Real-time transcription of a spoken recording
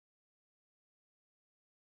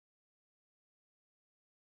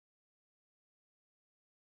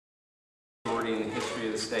majority in the history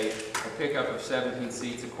of the state. A pickup of 17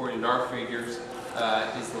 seats, according to our figures,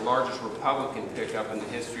 is the largest Republican pickup in the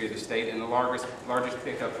history of the state and the largest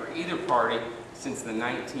pickup for either party since the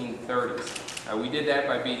 1930s. We did that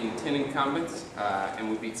by beating 10 incumbents, and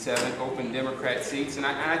we beat 7 open Democrat seats. And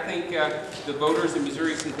I think the voters in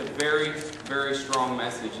Missouri sent a very, very strong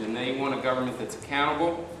message, and they want a government that's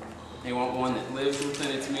accountable. They want one that lives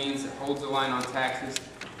within its means, that holds the line on taxes,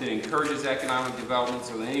 that encourages economic development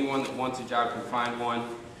so that anyone that wants a job can find one.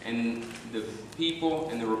 And the people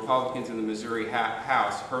and the Republicans in the Missouri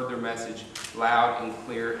House heard their message loud and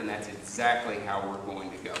clear, and that's exactly how we're going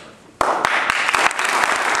to govern.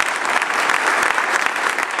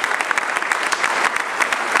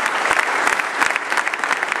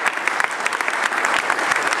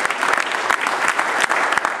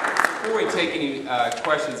 Before we take any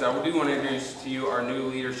questions, I do want to introduce to you our new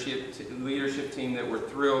leadership team that we're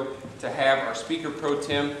thrilled to have. Our Speaker Pro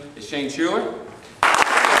Tem is Shane Schuler.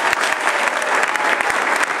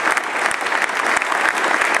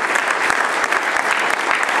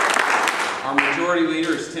 Our Majority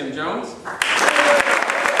Leader is Tim Jones. Our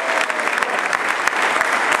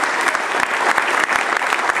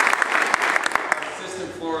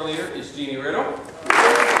Assistant Floor Leader is Jeannie Riddle.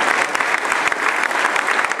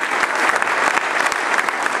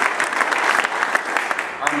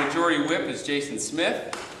 Our Majority Whip is Jason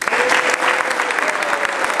Smith.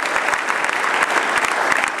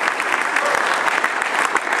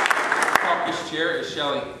 Our Caucus Chair is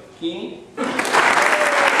Shelley Keeney.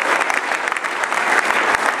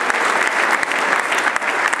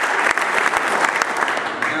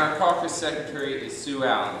 Our caucus secretary is Sue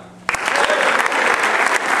Allen.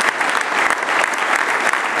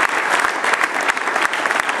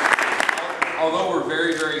 Although we're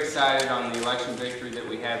very, very excited on the election victory that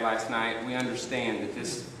we had last night, we understand that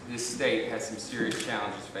this state has some serious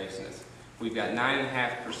challenges facing us. We've got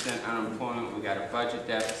 9.5% unemployment. We've got a budget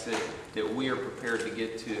deficit that we are prepared to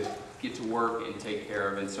get to work and take care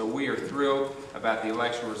of. And so we are thrilled about the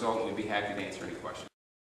election result, and we'd be happy to answer any questions.